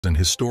and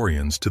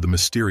historians to the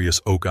mysterious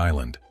Oak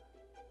Island.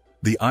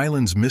 The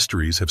island's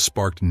mysteries have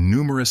sparked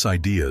numerous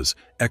ideas,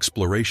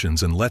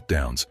 explorations, and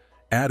letdowns,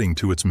 adding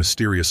to its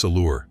mysterious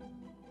allure.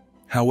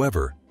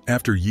 However,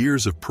 after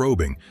years of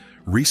probing,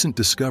 recent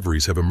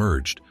discoveries have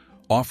emerged,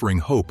 offering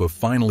hope of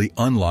finally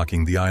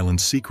unlocking the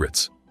island's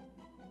secrets.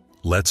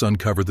 Let's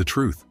uncover the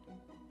truth.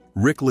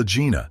 Rick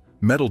Lagina,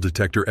 metal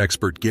detector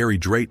expert Gary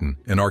Drayton,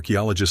 and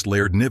archaeologist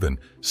Laird Niven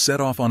set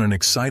off on an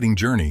exciting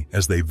journey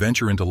as they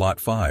venture into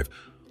Lot 5,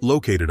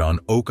 located on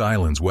Oak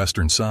Island's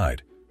western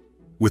side.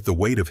 With the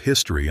weight of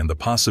history and the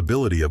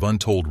possibility of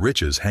untold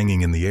riches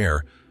hanging in the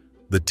air,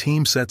 the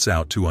team sets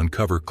out to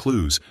uncover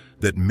clues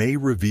that may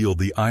reveal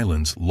the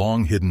island's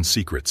long-hidden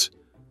secrets.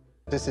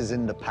 This is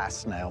in the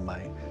past now,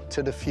 mate.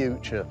 To the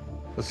future.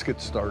 Let's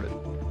get started.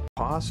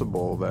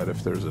 Possible that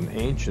if there's an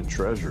ancient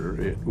treasure,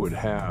 it would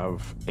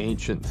have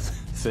ancient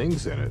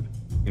things in it,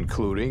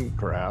 including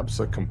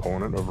perhaps a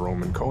component of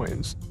Roman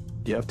coins.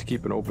 You have to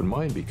keep an open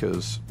mind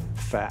because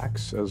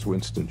facts, as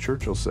Winston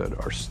Churchill said,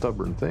 are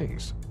stubborn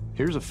things.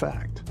 Here's a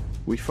fact.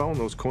 We found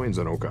those coins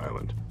on Oak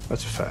Island.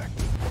 That's a fact.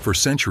 For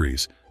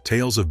centuries,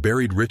 tales of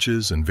buried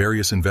riches and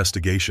various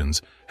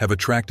investigations have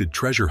attracted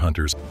treasure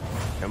hunters.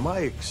 Am I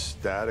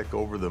ecstatic,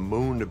 over the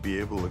moon to be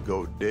able to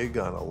go dig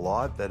on a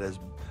lot that has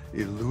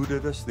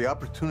eluded us? The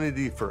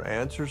opportunity for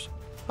answers,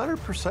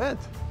 100%.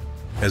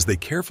 As they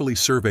carefully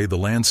survey the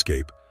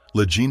landscape,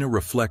 Lagina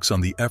reflects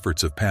on the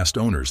efforts of past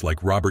owners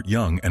like Robert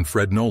Young and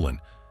Fred Nolan,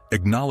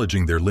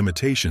 acknowledging their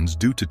limitations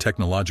due to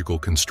technological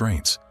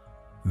constraints.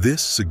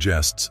 This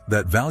suggests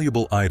that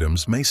valuable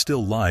items may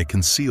still lie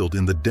concealed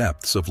in the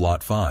depths of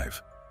Lot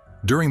 5.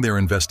 During their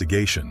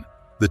investigation,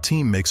 the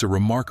team makes a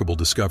remarkable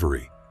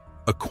discovery,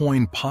 a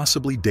coin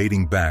possibly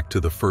dating back to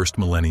the first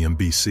millennium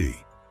BC.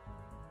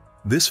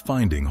 This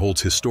finding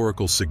holds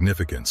historical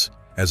significance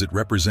as it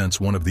represents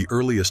one of the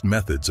earliest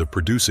methods of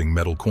producing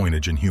metal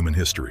coinage in human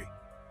history.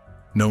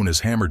 Known as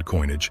hammered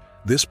coinage,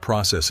 this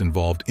process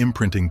involved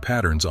imprinting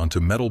patterns onto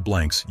metal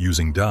blanks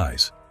using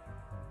dies.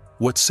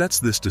 What sets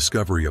this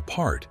discovery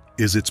apart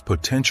is its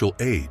potential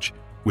age,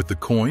 with the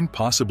coin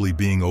possibly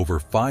being over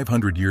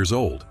 500 years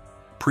old,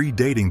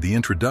 predating the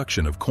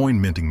introduction of coin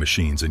minting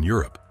machines in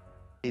Europe.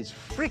 It's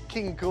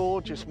freaking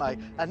gorgeous, mate.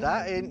 And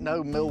that ain't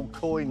no mill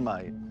coin,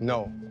 mate.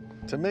 No.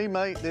 To me,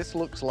 mate, this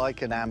looks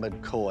like an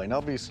hammered coin.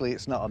 Obviously,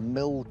 it's not a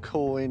mill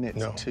coin.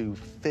 It's too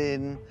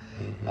thin.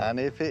 And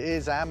if it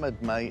is hammered,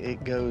 mate,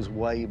 it goes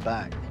way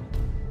back.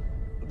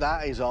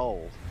 That is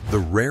old. The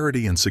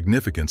rarity and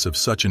significance of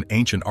such an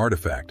ancient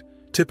artifact,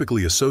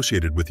 typically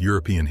associated with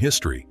European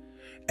history,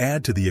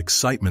 add to the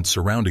excitement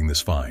surrounding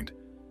this find,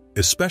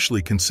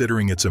 especially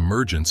considering its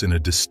emergence in a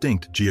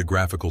distinct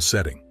geographical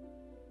setting.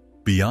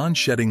 Beyond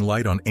shedding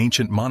light on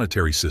ancient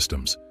monetary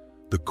systems,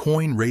 the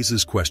coin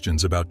raises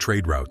questions about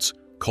trade routes,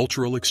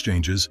 cultural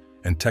exchanges,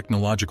 and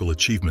technological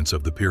achievements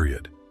of the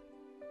period.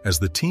 As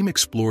the team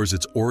explores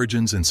its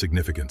origins and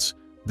significance,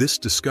 this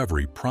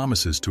discovery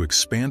promises to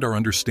expand our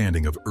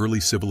understanding of early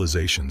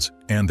civilizations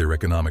and their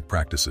economic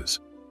practices.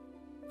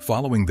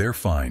 Following their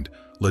find,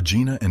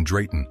 Lagina and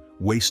Drayton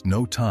waste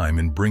no time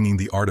in bringing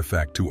the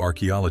artifact to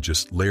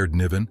archaeologists Laird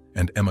Niven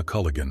and Emma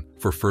Culligan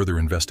for further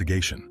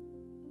investigation.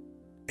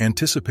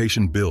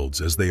 Anticipation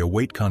builds as they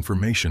await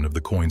confirmation of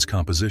the coin's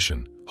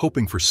composition,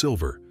 hoping for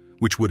silver,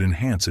 which would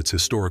enhance its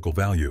historical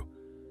value.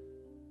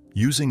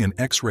 Using an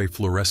X-ray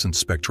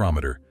fluorescence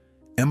spectrometer,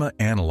 Emma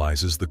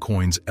analyzes the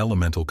coin's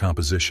elemental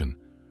composition,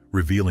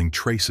 revealing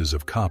traces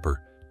of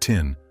copper,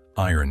 tin,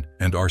 iron,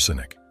 and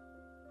arsenic.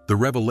 The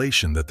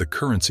revelation that the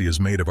currency is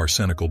made of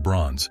arsenical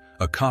bronze,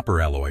 a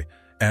copper alloy,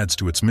 adds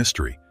to its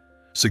mystery,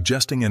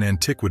 suggesting an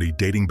antiquity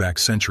dating back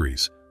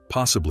centuries,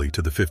 possibly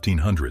to the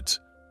 1500s.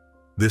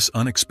 This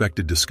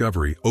unexpected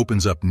discovery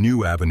opens up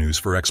new avenues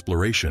for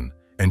exploration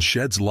and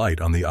sheds light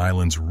on the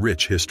island's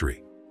rich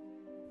history.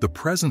 The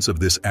presence of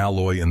this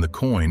alloy in the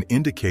coin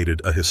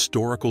indicated a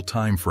historical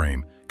time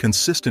frame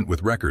consistent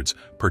with records,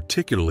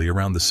 particularly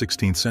around the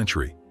 16th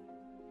century.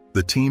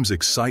 The team's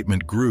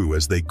excitement grew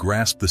as they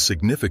grasped the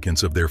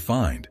significance of their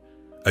find,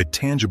 a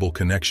tangible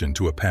connection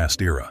to a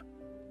past era.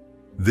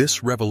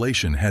 This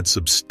revelation had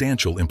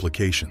substantial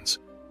implications.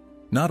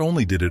 Not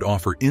only did it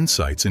offer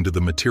insights into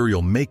the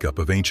material makeup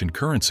of ancient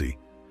currency,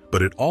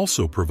 but it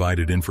also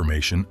provided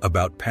information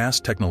about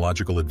past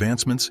technological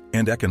advancements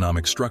and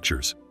economic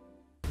structures.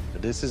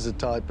 This is a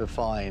type of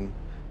find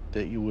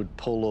that you would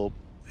pull up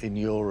in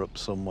Europe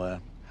somewhere.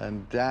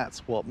 And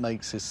that's what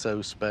makes it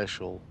so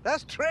special.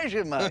 That's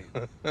treasure, mate.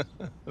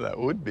 That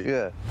would be.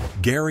 Yeah.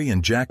 Gary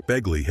and Jack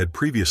Begley had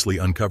previously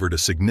uncovered a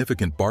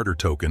significant barter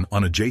token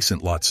on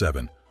adjacent Lot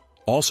 7,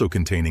 also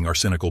containing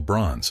arsenical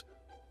bronze.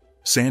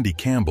 Sandy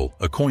Campbell,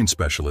 a coin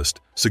specialist,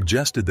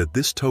 suggested that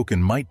this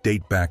token might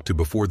date back to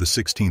before the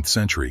 16th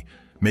century,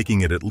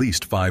 making it at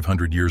least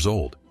 500 years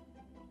old.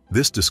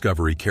 This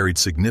discovery carried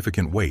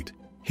significant weight,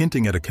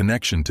 hinting at a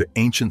connection to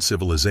ancient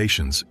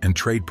civilizations and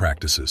trade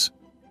practices.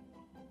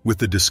 With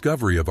the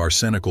discovery of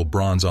arsenical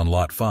bronze on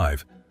Lot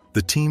 5,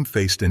 the team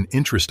faced an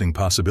interesting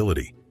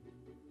possibility.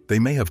 they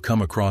may have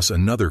come across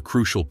another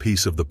crucial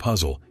piece of the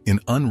puzzle in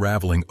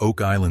unraveling Oak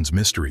Island's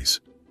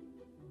mysteries.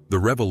 The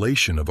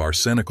revelation of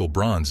arsenical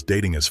bronze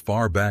dating as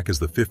far back as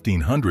the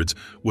 1500s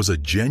was a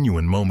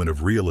genuine moment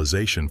of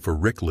realization for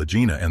Rick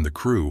Lagina and the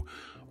crew,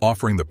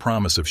 offering the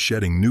promise of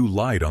shedding new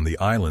light on the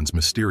island's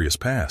mysterious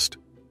past.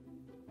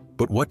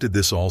 But what did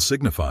this all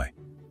signify?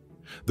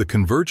 The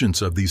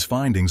convergence of these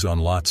findings on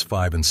lots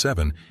 5 and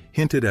 7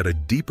 hinted at a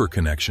deeper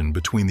connection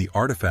between the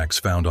artifacts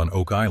found on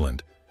Oak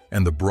Island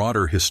and the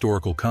broader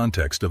historical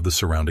context of the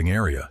surrounding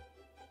area.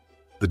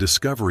 The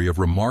discovery of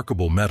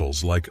remarkable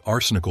metals like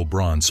arsenical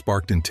bronze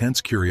sparked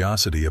intense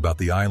curiosity about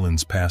the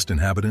island's past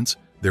inhabitants,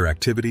 their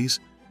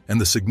activities,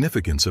 and the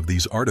significance of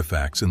these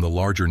artifacts in the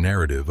larger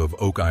narrative of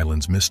Oak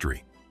Island's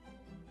mystery.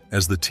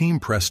 As the team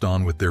pressed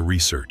on with their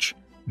research,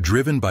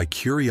 driven by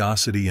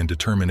curiosity and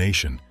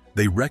determination,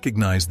 they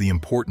recognized the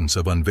importance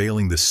of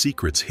unveiling the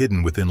secrets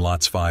hidden within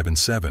lots 5 and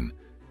 7.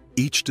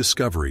 Each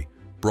discovery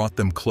brought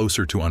them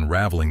closer to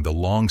unraveling the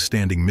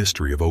long-standing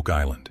mystery of Oak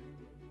Island.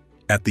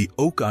 At the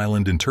Oak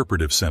Island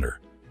Interpretive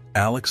Center,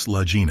 Alex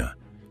Lagina,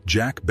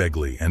 Jack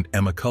Begley, and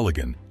Emma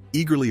Culligan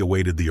eagerly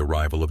awaited the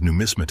arrival of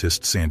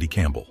numismatist Sandy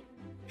Campbell.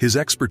 His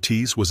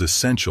expertise was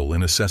essential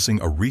in assessing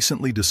a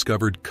recently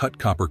discovered cut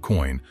copper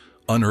coin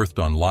unearthed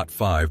on Lot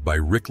 5 by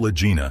Rick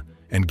Lagina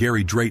and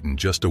Gary Drayton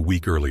just a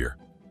week earlier.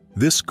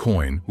 This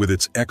coin, with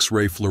its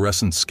X-ray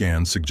fluorescence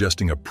scan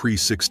suggesting a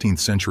pre-16th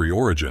century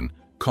origin,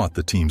 caught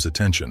the team's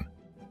attention.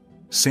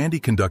 Sandy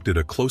conducted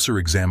a closer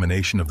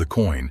examination of the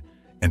coin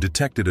and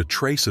detected a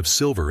trace of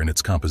silver in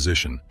its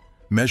composition,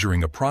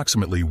 measuring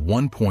approximately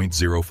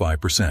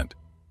 1.05%.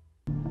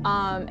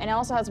 And it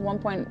also has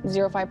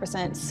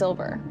 1.05%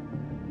 silver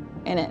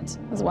in it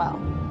as well.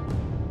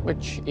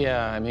 Which,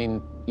 yeah, I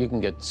mean, you can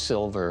get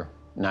silver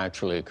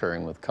naturally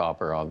occurring with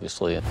copper,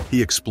 obviously.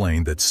 He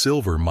explained that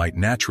silver might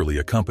naturally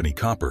accompany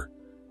copper,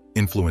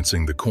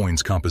 influencing the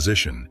coin's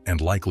composition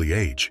and likely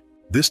age.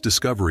 This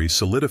discovery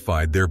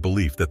solidified their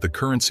belief that the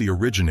currency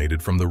originated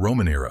from the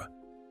Roman era.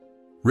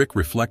 Rick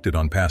reflected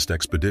on past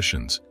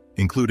expeditions,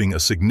 including a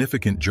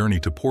significant journey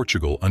to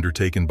Portugal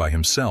undertaken by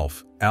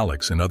himself,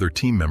 Alex, and other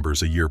team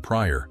members a year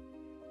prior.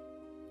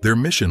 Their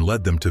mission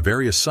led them to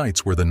various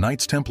sites where the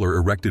Knights Templar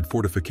erected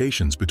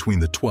fortifications between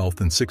the 12th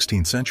and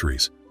 16th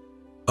centuries.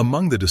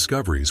 Among the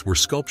discoveries were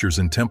sculptures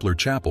in Templar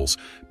chapels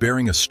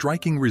bearing a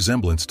striking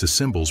resemblance to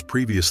symbols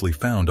previously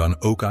found on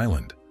Oak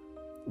Island.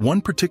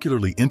 One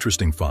particularly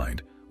interesting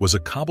find was a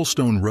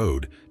cobblestone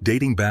road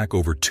dating back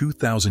over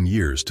 2,000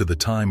 years to the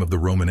time of the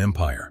Roman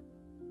Empire.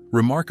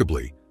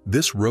 Remarkably,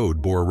 this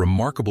road bore a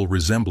remarkable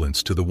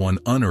resemblance to the one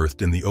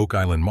unearthed in the Oak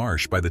Island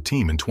Marsh by the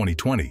team in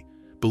 2020,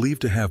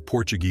 believed to have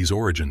Portuguese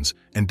origins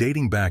and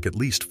dating back at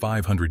least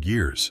 500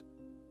 years.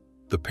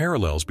 The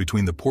parallels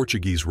between the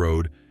Portuguese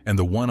road and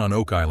the one on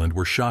Oak Island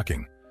were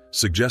shocking,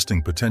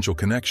 suggesting potential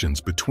connections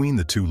between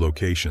the two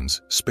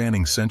locations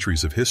spanning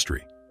centuries of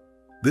history.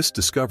 This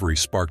discovery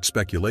sparked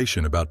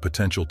speculation about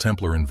potential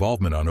Templar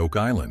involvement on Oak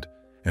Island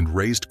and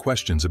raised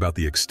questions about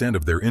the extent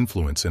of their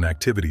influence and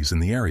activities in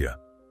the area.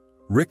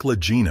 Rick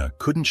Lagina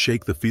couldn't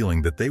shake the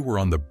feeling that they were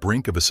on the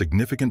brink of a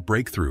significant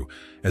breakthrough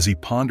as he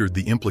pondered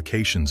the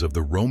implications of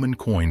the Roman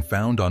coin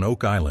found on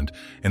Oak Island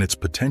and its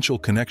potential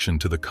connection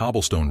to the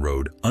cobblestone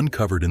road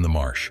uncovered in the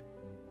marsh.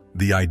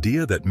 The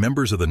idea that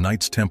members of the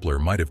Knights Templar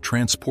might have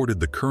transported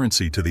the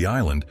currency to the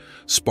island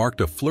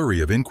sparked a flurry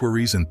of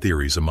inquiries and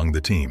theories among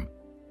the team.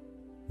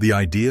 The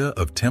idea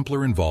of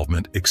Templar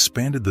involvement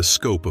expanded the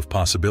scope of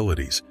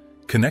possibilities,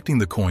 connecting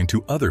the coin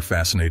to other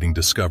fascinating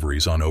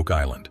discoveries on Oak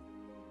Island.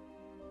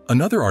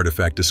 Another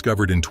artifact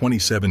discovered in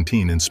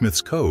 2017 in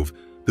Smith's Cove,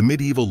 the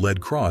medieval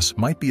lead cross,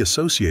 might be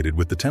associated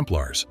with the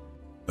Templars.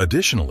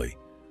 Additionally,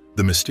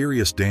 the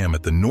mysterious dam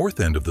at the north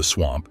end of the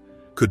swamp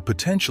could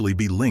potentially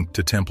be linked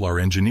to Templar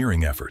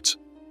engineering efforts.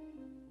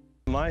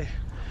 My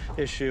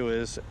issue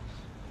is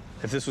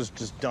if this was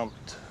just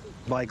dumped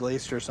by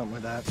glacier or something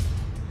like that,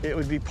 it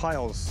would be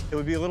piles. It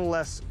would be a little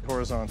less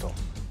horizontal.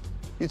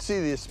 You'd see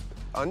this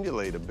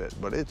undulate a bit,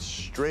 but it's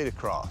straight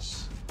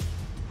across.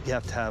 You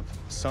have to have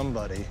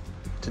somebody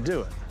to do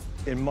it.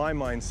 In my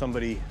mind,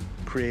 somebody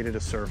created a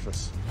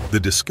surface. The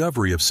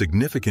discovery of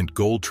significant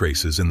gold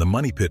traces in the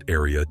Money Pit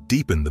area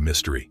deepened the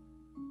mystery.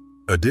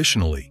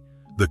 Additionally,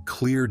 the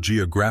clear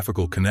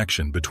geographical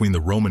connection between the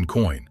Roman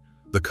coin,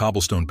 the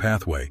cobblestone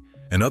pathway,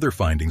 and other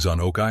findings on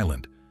Oak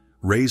Island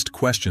raised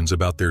questions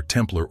about their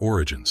Templar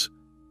origins.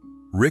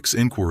 Rick's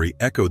inquiry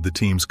echoed the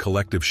team's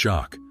collective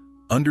shock,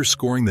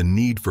 underscoring the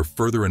need for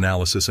further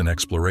analysis and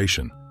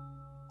exploration.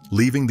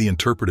 Leaving the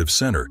interpretive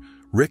center,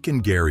 Rick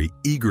and Gary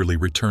eagerly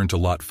returned to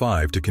Lot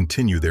 5 to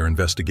continue their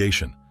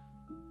investigation.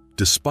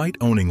 Despite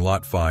owning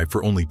Lot 5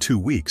 for only 2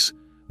 weeks,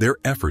 their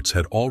efforts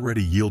had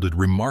already yielded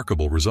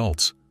remarkable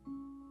results.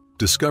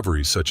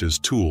 Discoveries such as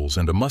tools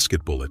and a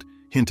musket bullet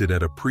hinted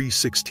at a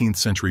pre-16th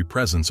century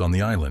presence on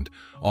the island,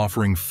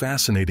 offering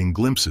fascinating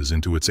glimpses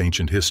into its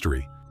ancient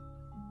history.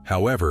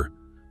 However,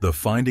 the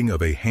finding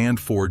of a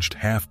hand-forged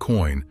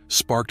half-coin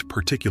sparked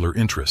particular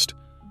interest,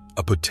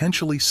 a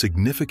potentially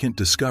significant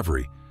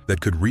discovery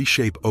that could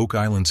reshape Oak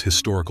Island's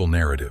historical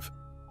narrative.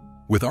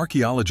 With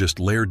archaeologist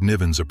Laird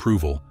Niven's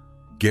approval,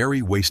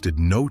 Gary wasted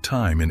no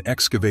time in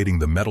excavating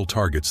the metal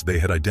targets they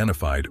had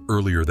identified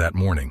earlier that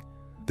morning,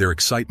 their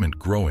excitement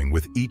growing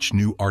with each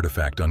new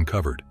artifact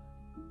uncovered.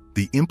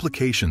 The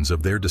implications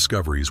of their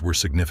discoveries were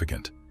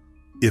significant.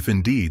 If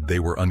indeed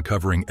they were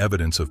uncovering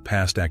evidence of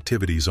past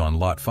activities on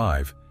Lot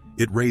 5,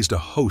 it raised a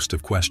host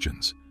of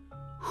questions.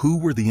 Who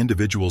were the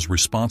individuals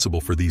responsible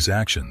for these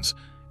actions,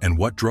 and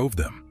what drove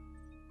them?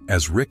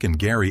 As Rick and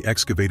Gary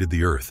excavated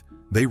the earth,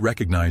 they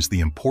recognized the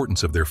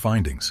importance of their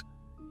findings.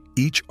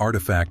 Each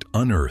artifact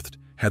unearthed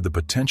had the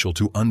potential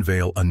to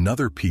unveil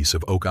another piece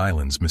of Oak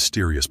Island's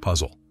mysterious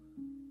puzzle.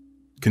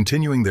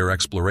 Continuing their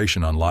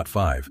exploration on Lot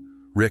 5,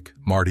 Rick,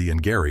 Marty,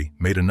 and Gary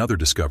made another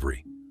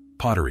discovery: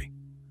 pottery.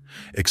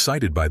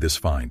 Excited by this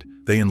find,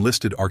 they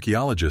enlisted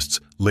archaeologists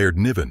Laird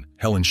Niven,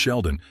 Helen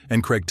Sheldon,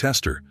 and Craig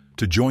Tester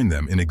to join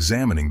them in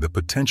examining the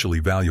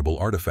potentially valuable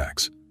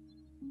artifacts.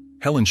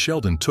 Helen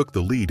Sheldon took the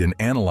lead in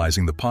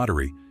analyzing the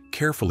pottery,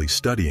 carefully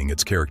studying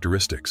its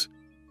characteristics.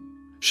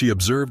 She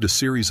observed a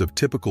series of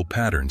typical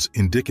patterns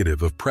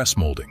indicative of press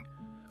molding,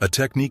 a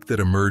technique that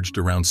emerged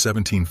around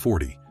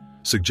 1740,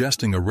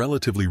 suggesting a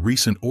relatively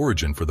recent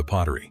origin for the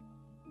pottery.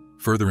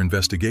 Further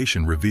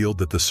investigation revealed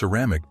that the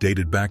ceramic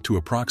dated back to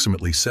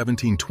approximately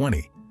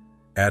 1720,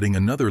 adding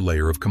another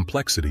layer of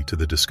complexity to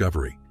the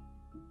discovery.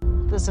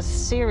 There's a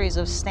series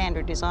of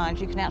standard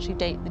designs. You can actually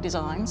date the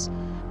designs.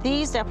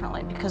 These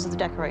definitely, because of the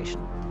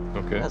decoration.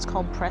 Okay. That's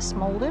called press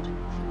molded.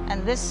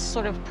 And this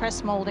sort of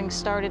press molding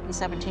started in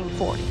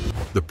 1740.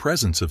 The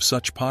presence of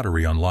such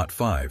pottery on Lot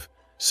 5,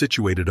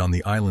 situated on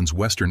the island's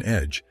western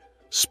edge,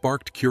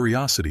 sparked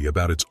curiosity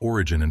about its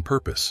origin and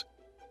purpose.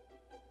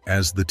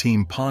 As the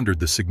team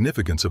pondered the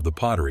significance of the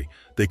pottery,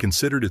 they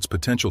considered its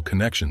potential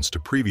connections to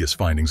previous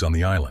findings on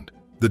the island.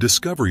 The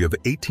discovery of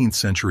 18th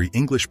century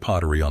English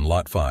pottery on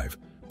Lot 5,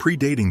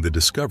 predating the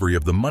discovery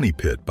of the money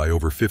pit by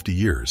over 50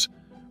 years,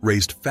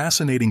 raised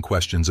fascinating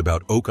questions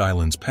about Oak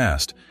Island's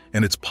past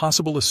and its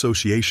possible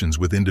associations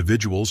with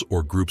individuals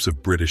or groups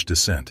of British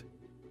descent.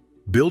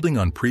 Building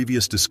on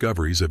previous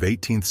discoveries of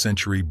 18th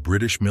century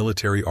British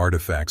military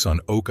artifacts on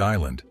Oak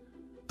Island,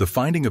 the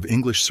finding of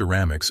English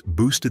ceramics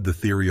boosted the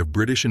theory of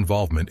British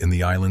involvement in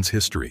the island's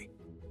history.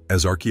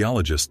 As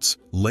archaeologists,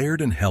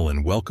 Laird and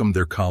Helen welcomed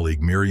their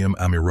colleague Miriam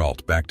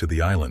Amirault back to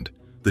the island.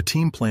 The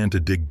team planned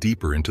to dig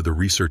deeper into the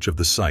research of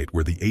the site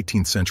where the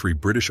 18th century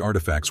British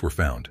artifacts were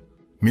found.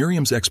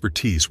 Miriam's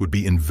expertise would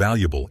be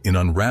invaluable in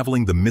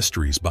unraveling the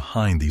mysteries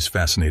behind these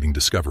fascinating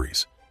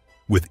discoveries.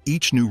 With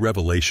each new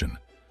revelation,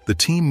 the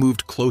team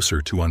moved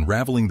closer to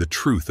unraveling the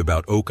truth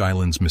about Oak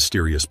Island's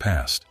mysterious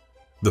past.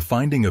 The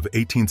finding of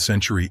 18th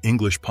century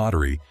English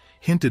pottery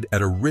hinted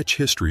at a rich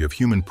history of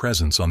human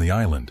presence on the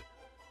island,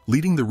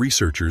 leading the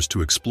researchers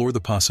to explore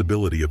the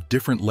possibility of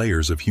different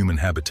layers of human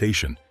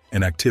habitation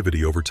and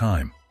activity over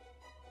time.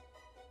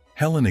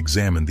 Helen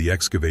examined the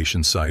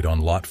excavation site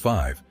on Lot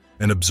 5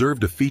 and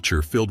observed a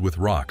feature filled with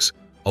rocks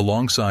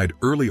alongside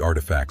early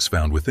artifacts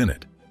found within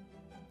it.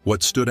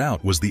 What stood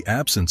out was the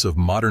absence of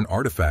modern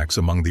artifacts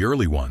among the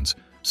early ones,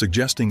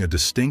 suggesting a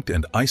distinct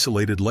and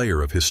isolated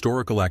layer of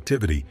historical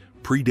activity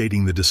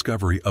predating the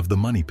discovery of the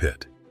money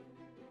pit.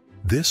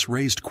 This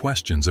raised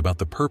questions about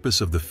the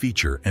purpose of the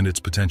feature and its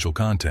potential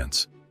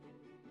contents.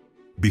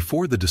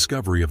 Before the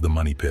discovery of the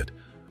money pit,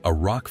 a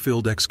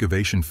rock-filled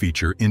excavation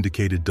feature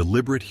indicated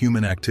deliberate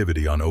human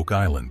activity on Oak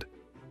Island.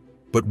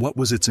 But what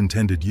was its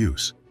intended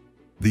use?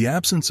 The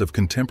absence of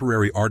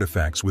contemporary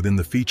artifacts within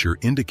the feature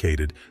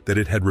indicated that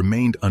it had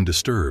remained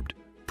undisturbed,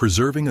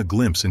 preserving a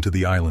glimpse into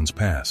the island's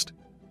past.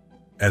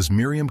 As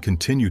Miriam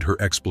continued her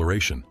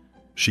exploration,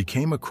 she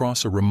came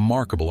across a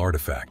remarkable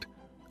artifact,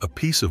 a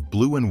piece of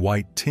blue and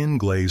white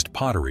tin-glazed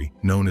pottery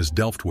known as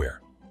Delftware.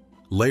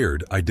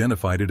 Laird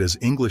identified it as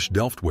English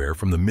Delftware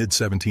from the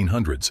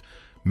mid-1700s,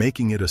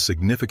 making it a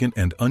significant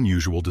and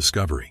unusual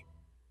discovery.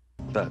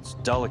 That's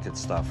delicate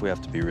stuff. We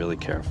have to be really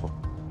careful.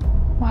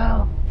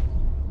 Wow.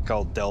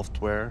 Called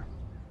Delftware.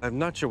 I'm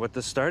not sure what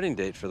the starting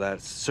date for that.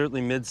 It's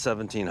certainly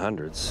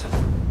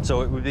mid-1700s.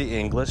 So it would be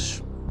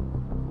English.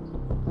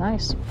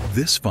 Nice.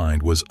 This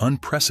find was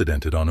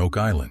unprecedented on Oak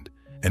Island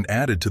and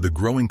added to the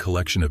growing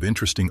collection of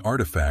interesting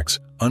artifacts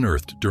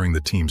unearthed during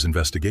the team's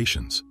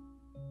investigations.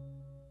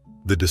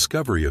 The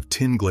discovery of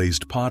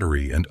tin-glazed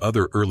pottery and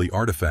other early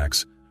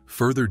artifacts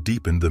further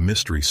deepened the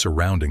mystery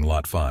surrounding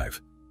Lot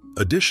 5.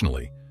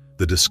 Additionally,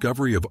 the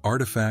discovery of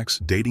artifacts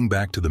dating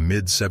back to the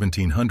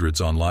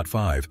mid-1700s on Lot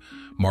 5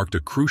 marked a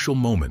crucial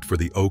moment for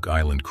the Oak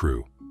Island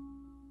crew.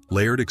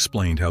 Laird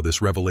explained how this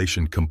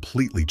revelation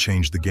completely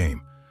changed the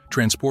game,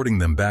 transporting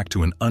them back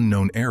to an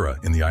unknown era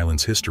in the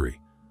island's history.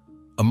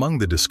 Among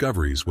the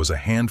discoveries was a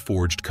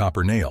hand-forged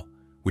copper nail,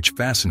 which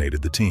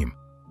fascinated the team.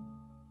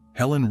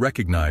 Helen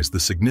recognized the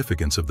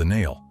significance of the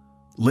nail,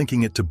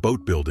 linking it to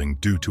boat building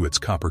due to its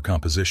copper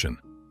composition.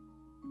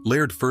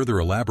 Laird further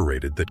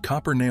elaborated that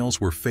copper nails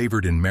were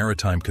favored in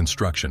maritime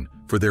construction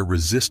for their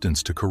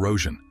resistance to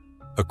corrosion,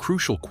 a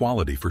crucial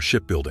quality for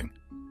shipbuilding.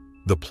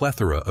 The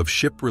plethora of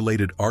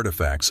ship-related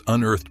artifacts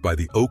unearthed by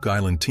the Oak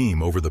Island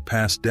team over the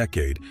past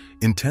decade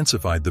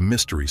intensified the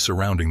mystery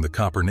surrounding the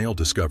copper nail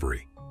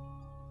discovery.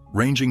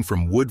 Ranging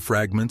from wood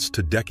fragments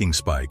to decking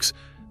spikes,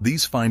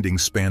 these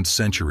findings spanned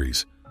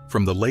centuries,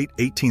 from the late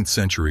 18th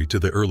century to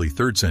the early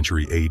 3rd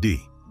century AD.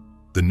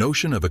 The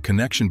notion of a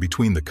connection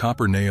between the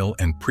copper nail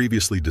and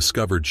previously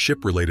discovered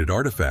ship-related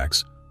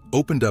artifacts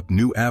opened up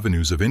new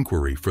avenues of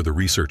inquiry for the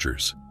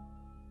researchers.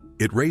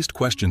 It raised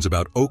questions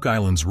about Oak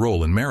Island's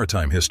role in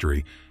maritime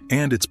history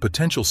and its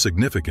potential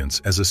significance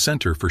as a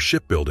center for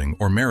shipbuilding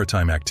or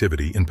maritime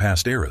activity in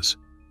past eras.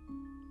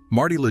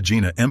 Rick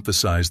Lagina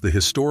emphasized the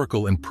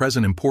historical and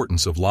present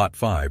importance of Lot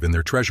 5 in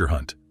their treasure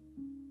hunt.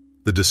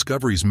 The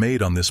discoveries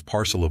made on this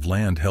parcel of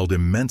land held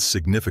immense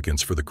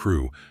significance for the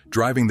crew,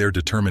 driving their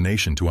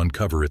determination to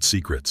uncover its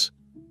secrets.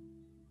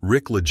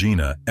 Rick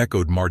Lagina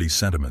echoed Marty's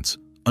sentiments,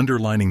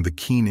 underlining the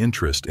keen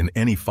interest in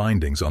any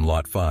findings on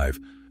Lot 5,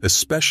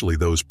 especially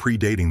those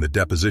predating the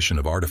deposition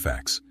of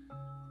artifacts.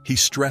 He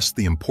stressed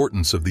the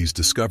importance of these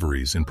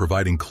discoveries in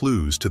providing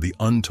clues to the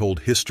untold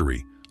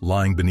history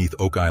lying beneath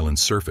Oak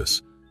Island's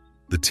surface.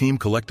 The team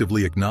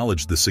collectively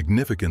acknowledged the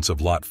significance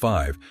of Lot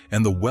 5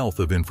 and the wealth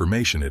of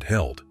information it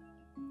held.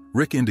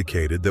 Rick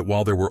indicated that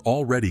while there were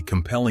already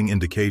compelling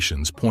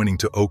indications pointing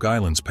to Oak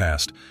Island's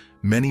past,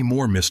 many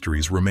more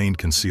mysteries remained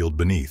concealed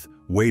beneath,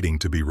 waiting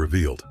to be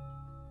revealed.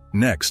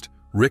 Next,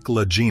 Rick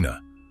Lagina,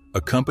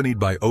 accompanied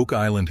by Oak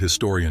Island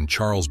historian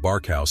Charles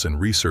Barkhouse and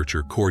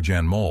researcher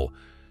Corjan Moll,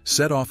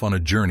 set off on a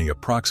journey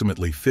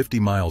approximately 50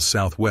 miles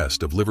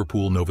southwest of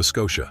Liverpool, Nova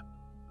Scotia.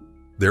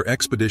 Their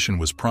expedition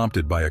was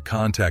prompted by a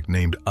contact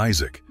named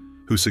Isaac,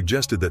 who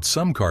suggested that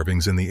some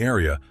carvings in the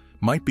area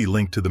might be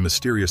linked to the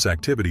mysterious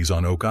activities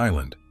on Oak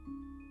Island.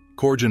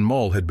 Corjan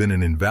Moll had been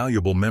an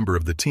invaluable member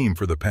of the team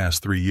for the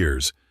past 3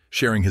 years,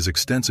 sharing his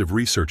extensive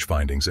research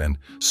findings and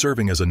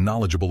serving as a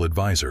knowledgeable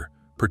advisor,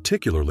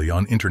 particularly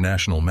on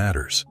international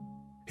matters.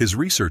 His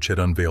research had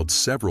unveiled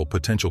several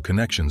potential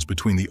connections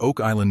between the Oak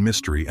Island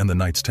mystery and the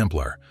Knights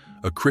Templar,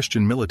 a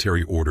Christian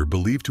military order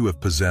believed to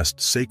have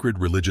possessed sacred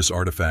religious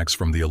artifacts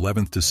from the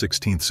 11th to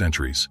 16th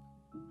centuries.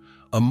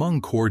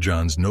 Among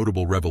Corjan's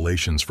notable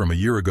revelations from a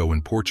year ago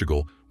in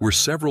Portugal were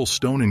several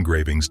stone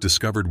engravings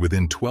discovered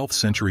within 12th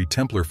century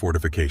Templar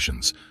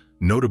fortifications,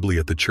 notably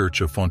at the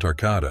Church of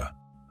Fontarcada.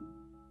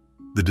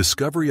 The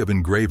discovery of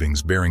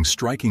engravings bearing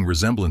striking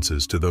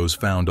resemblances to those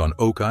found on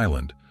Oak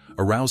Island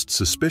aroused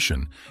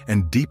suspicion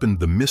and deepened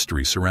the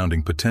mystery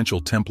surrounding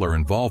potential Templar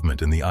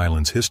involvement in the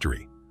island's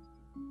history.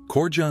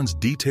 Corjan's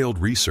detailed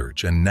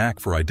research and knack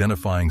for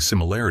identifying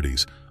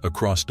similarities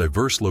across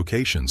diverse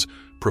locations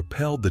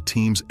propelled the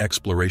team's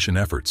exploration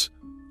efforts,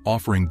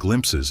 offering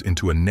glimpses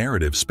into a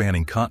narrative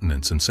spanning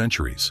continents and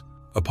centuries.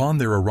 Upon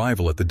their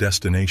arrival at the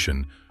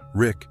destination,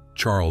 Rick,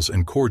 Charles,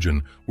 and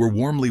Corjan were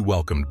warmly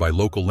welcomed by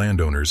local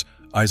landowners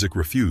Isaac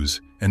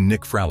Refuse and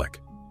Nick Fralick.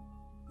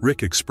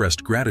 Rick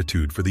expressed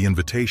gratitude for the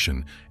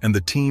invitation and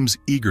the team's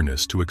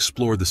eagerness to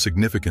explore the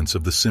significance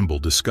of the symbol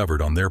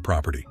discovered on their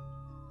property.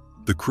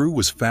 The crew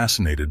was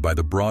fascinated by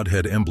the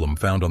broadhead emblem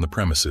found on the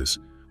premises,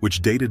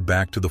 which dated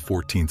back to the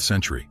 14th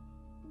century.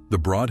 The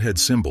broadhead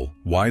symbol,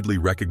 widely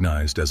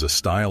recognized as a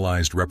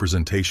stylized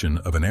representation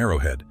of an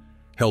arrowhead,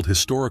 held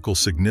historical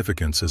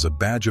significance as a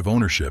badge of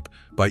ownership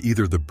by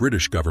either the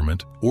British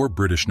government or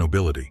British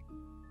nobility.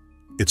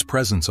 Its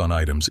presence on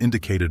items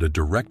indicated a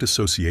direct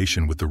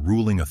association with the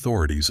ruling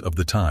authorities of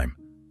the time.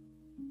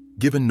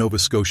 Given Nova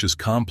Scotia's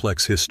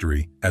complex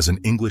history as an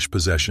English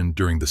possession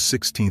during the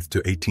 16th to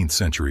 18th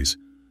centuries,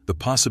 the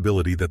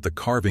possibility that the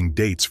carving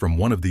dates from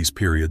one of these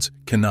periods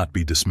cannot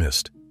be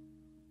dismissed.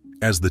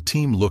 As the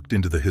team looked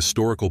into the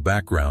historical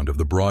background of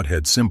the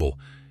broadhead symbol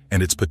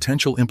and its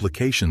potential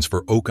implications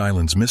for Oak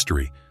Island's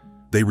mystery,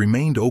 they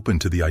remained open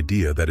to the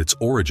idea that its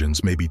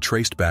origins may be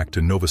traced back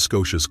to Nova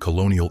Scotia's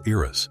colonial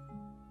eras.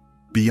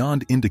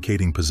 Beyond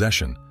indicating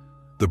possession,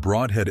 the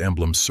broadhead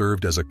emblem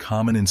served as a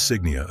common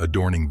insignia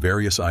adorning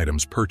various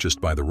items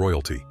purchased by the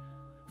royalty,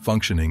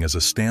 functioning as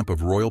a stamp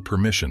of royal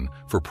permission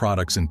for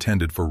products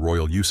intended for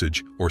royal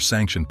usage or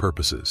sanctioned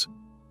purposes.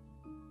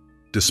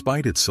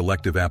 Despite its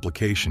selective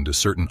application to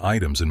certain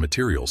items and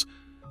materials,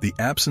 the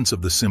absence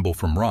of the symbol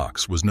from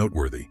rocks was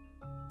noteworthy.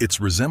 Its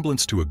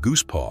resemblance to a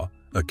goose paw,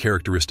 a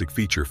characteristic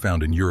feature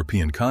found in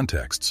European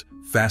contexts,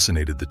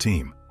 fascinated the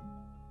team.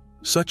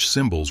 Such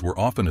symbols were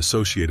often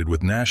associated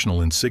with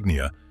national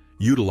insignia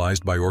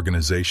utilized by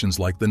organizations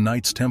like the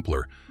Knights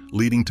Templar,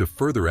 leading to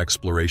further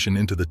exploration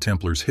into the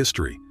Templars'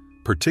 history,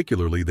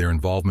 particularly their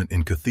involvement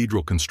in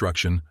cathedral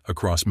construction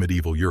across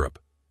medieval Europe.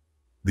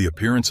 The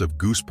appearance of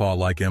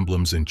goosepaw-like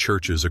emblems in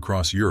churches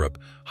across Europe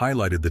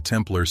highlighted the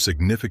Templars'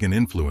 significant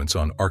influence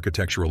on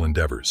architectural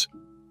endeavors.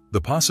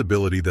 The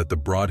possibility that the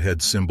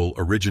broadhead symbol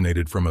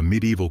originated from a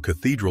medieval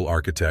cathedral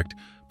architect,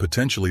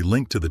 potentially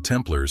linked to the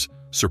Templars,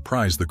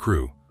 surprised the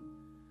crew.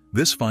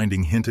 This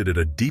finding hinted at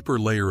a deeper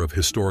layer of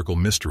historical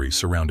mystery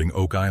surrounding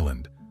Oak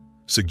Island,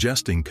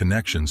 suggesting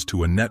connections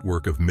to a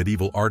network of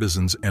medieval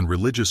artisans and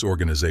religious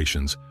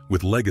organizations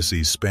with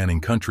legacies spanning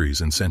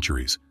countries and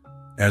centuries.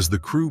 As the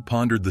crew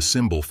pondered the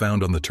symbol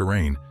found on the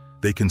terrain,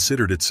 they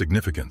considered its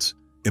significance,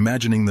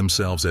 imagining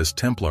themselves as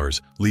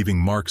Templars leaving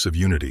marks of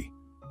unity.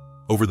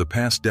 Over the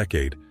past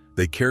decade,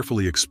 they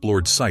carefully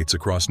explored sites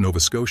across Nova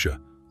Scotia,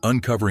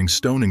 uncovering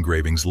stone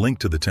engravings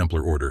linked to the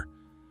Templar order.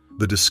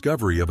 The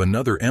discovery of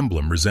another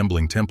emblem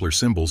resembling Templar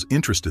symbols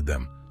interested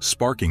them,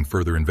 sparking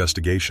further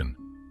investigation.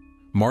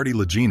 Rick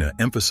Lagina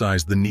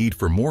emphasized the need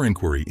for more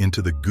inquiry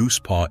into the goose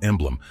paw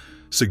emblem,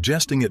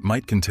 suggesting it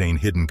might contain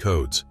hidden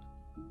codes.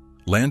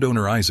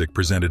 Landowner Isaac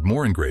presented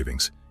more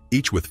engravings,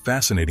 each with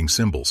fascinating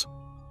symbols.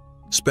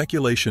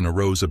 Speculation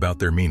arose about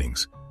their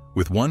meanings,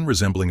 with one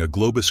resembling a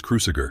globus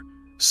cruciger,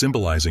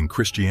 symbolizing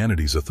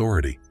Christianity's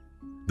authority.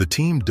 The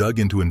team dug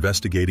into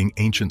investigating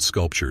ancient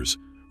sculptures,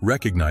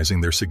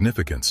 recognizing their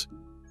significance.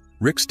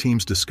 Rick's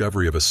team's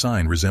discovery of a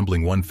sign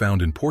resembling one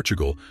found in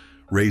Portugal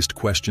raised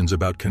questions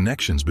about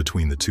connections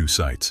between the two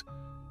sites.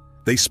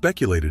 They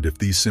speculated if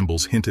these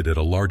symbols hinted at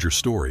a larger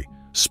story,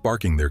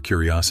 sparking their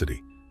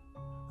curiosity.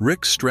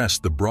 Rick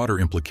stressed the broader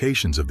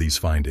implications of these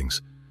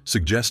findings,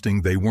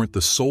 suggesting they weren't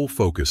the sole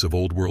focus of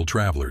Old World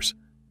travelers.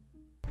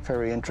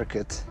 Very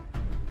intricate.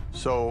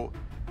 So,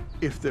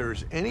 if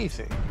there's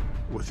anything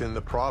within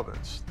the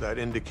province that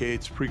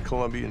indicates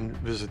pre-Columbian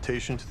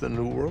visitation to the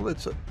New World,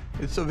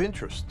 it's of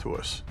interest to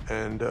us,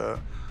 and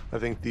I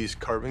think these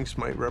carvings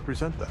might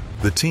represent that.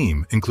 The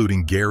team,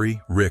 including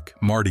Gary, Rick,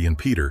 Marty, and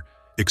Peter,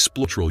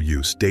 explored cultural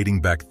use dating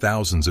back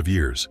thousands of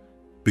years,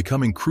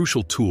 becoming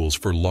crucial tools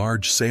for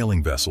large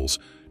sailing vessels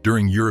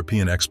during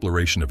European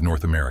exploration of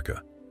North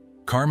America.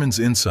 Carmen's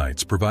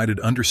insights provided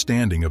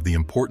understanding of the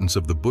importance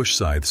of the bush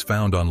scythes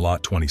found on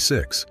Lot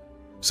 26,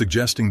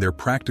 suggesting their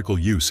practical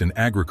use in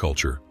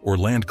agriculture or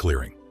land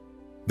clearing.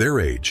 Their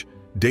age,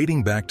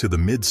 dating back to the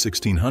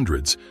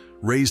mid-1600s,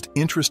 raised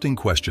interesting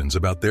questions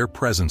about their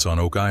presence on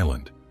Oak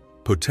Island,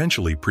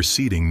 potentially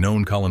preceding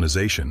known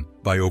colonization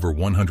by over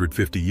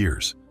 150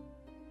 years.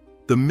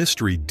 The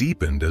mystery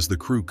deepened as the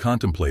crew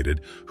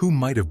contemplated who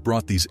might have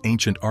brought these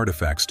ancient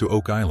artifacts to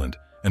Oak Island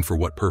and for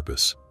what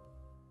purpose.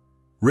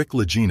 Rick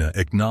Lagina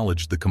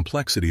acknowledged the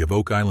complexity of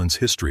Oak Island's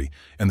history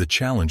and the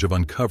challenge of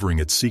uncovering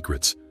its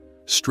secrets,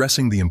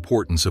 stressing the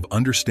importance of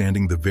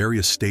understanding the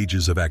various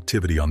stages of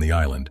activity on the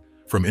island,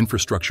 from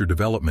infrastructure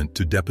development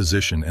to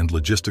deposition and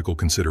logistical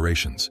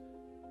considerations.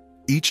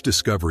 Each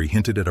discovery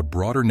hinted at a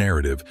broader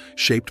narrative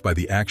shaped by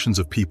the actions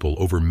of people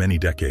over many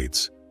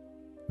decades.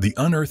 The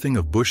unearthing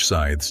of bush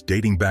scythes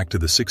dating back to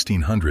the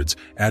 1600s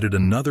added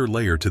another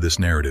layer to this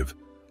narrative,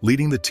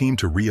 leading the team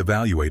to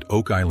reevaluate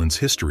Oak Island's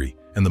history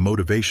and the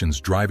motivations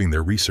driving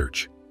their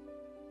research.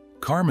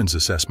 Carmen's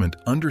assessment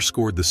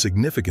underscored the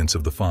significance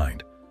of the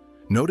find,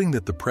 noting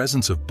that the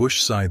presence of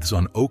bush scythes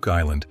on Oak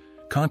Island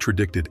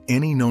contradicted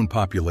any known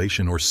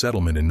population or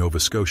settlement in Nova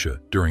Scotia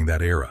during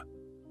that era.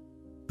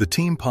 The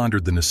team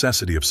pondered the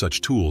necessity of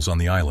such tools on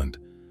the island,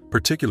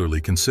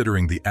 particularly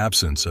considering the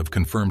absence of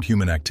confirmed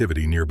human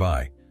activity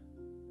nearby.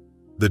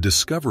 The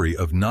discovery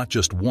of not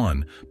just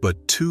one,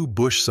 but two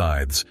bush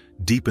scythes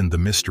deepened the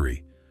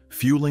mystery,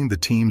 fueling the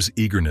team's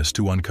eagerness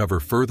to uncover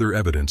further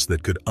evidence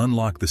that could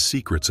unlock the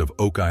secrets of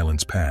Oak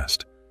Island's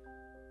past.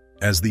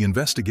 As the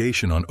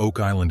investigation on Oak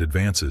Island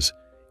advances,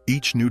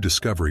 each new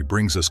discovery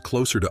brings us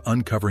closer to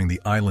uncovering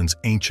the island's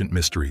ancient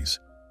mysteries.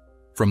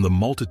 From the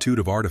multitude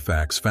of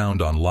artifacts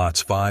found on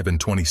Lots 5 and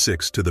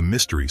 26 to the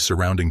mystery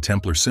surrounding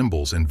Templar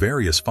symbols and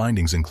various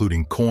findings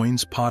including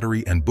coins,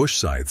 pottery, and bush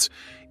scythes,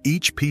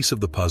 each piece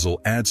of the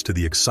puzzle adds to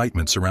the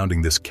excitement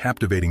surrounding this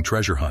captivating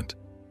treasure hunt.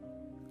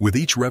 With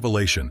each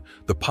revelation,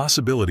 the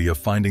possibility of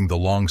finding the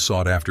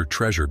long-sought-after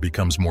treasure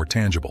becomes more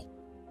tangible.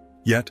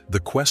 Yet, the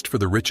quest for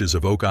the riches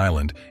of Oak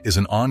Island is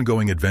an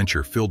ongoing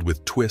adventure filled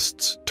with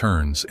twists,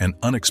 turns, and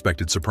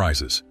unexpected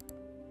surprises.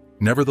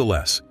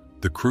 Nevertheless,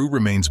 the crew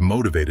remains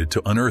motivated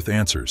to unearth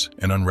answers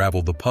and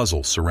unravel the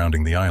puzzle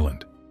surrounding the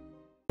island.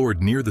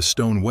 Laird near the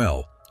stone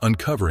well,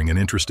 uncovering an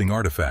interesting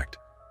artifact.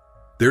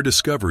 Their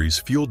discoveries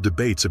fueled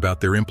debates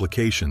about their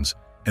implications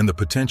and the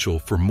potential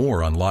for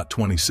more on Lot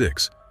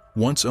 26,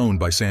 once owned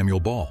by Samuel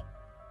Ball.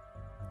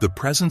 The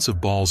presence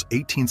of Ball's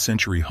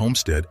 18th-century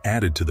homestead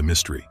added to the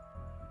mystery.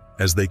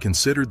 As they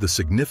considered the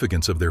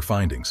significance of their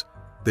findings,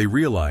 they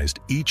realized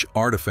each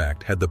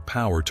artifact had the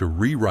power to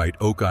rewrite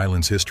Oak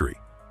Island's history.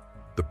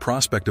 The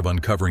prospect of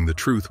uncovering the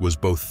truth was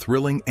both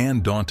thrilling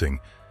and daunting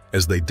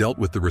as they dealt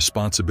with the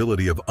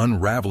responsibility of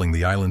unraveling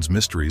the island's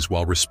mysteries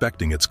while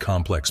respecting its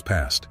complex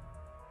past.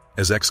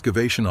 As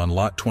excavation on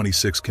Lot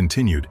 26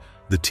 continued,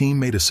 the team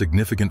made a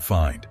significant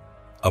find,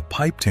 a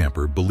pipe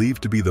tamper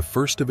believed to be the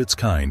first of its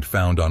kind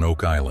found on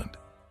Oak Island.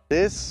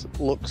 This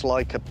looks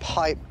like a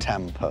pipe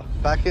tamper.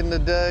 Back in the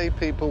day,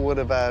 people would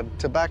have had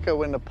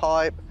tobacco in a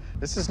pipe.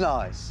 This is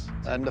nice.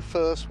 And the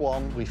first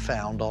one we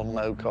found on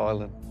Oak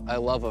Island. I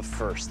love a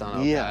first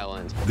on Oak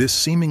Island. This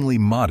seemingly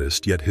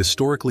modest yet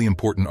historically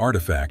important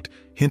artifact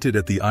hinted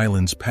at the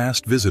island's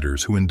past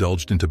visitors who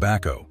indulged in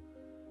tobacco.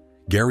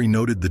 Gary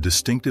noted the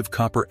distinctive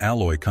copper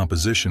alloy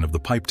composition of the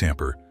pipe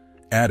tamper,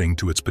 adding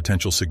to its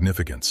potential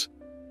significance.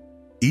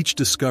 Each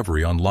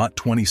discovery on Lot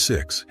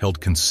 26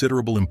 held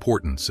considerable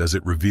importance as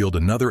it revealed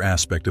another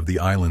aspect of the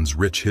island's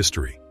rich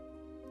history.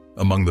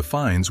 Among the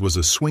finds was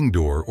a swing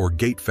door or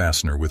gate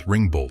fastener with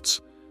ring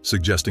bolts,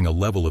 suggesting a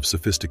level of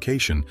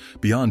sophistication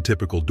beyond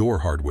typical door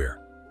hardware.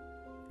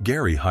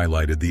 Gary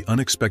highlighted the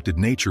unexpected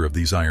nature of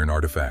these iron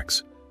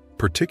artifacts,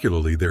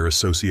 particularly their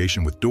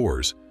association with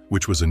doors,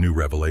 which was a new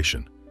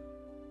revelation.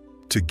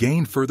 To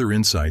gain further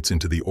insights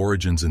into the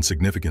origins and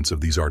significance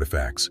of these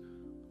artifacts,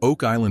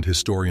 Oak Island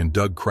historian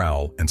Doug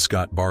Crowell and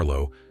Scott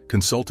Barlow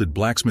consulted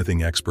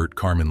blacksmithing expert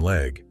Carmen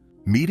Legg.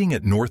 Meeting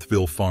at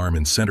Northville Farm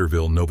in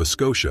Centerville, Nova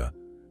Scotia,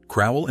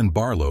 Crowell and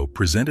Barlow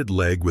presented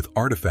Legg with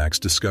artifacts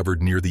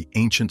discovered near the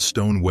ancient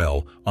stone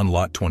well on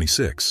Lot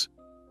 26.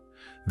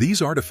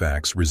 These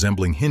artifacts,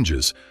 resembling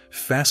hinges,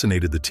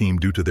 fascinated the team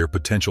due to their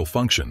potential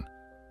function.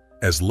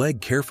 As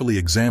Legg carefully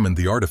examined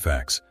the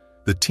artifacts,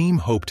 the team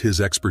hoped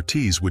his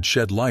expertise would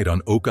shed light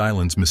on Oak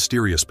Island's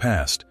mysterious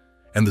past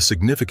and the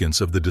significance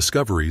of the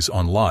discoveries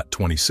on Lot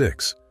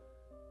 26.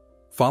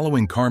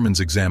 Following Carmen's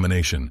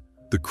examination,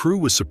 the crew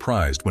was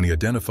surprised when he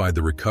identified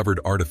the recovered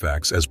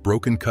artifacts as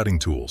broken cutting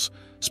tools,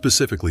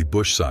 specifically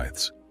bush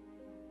scythes.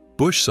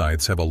 Bush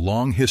scythes have a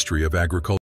long history of agriculture.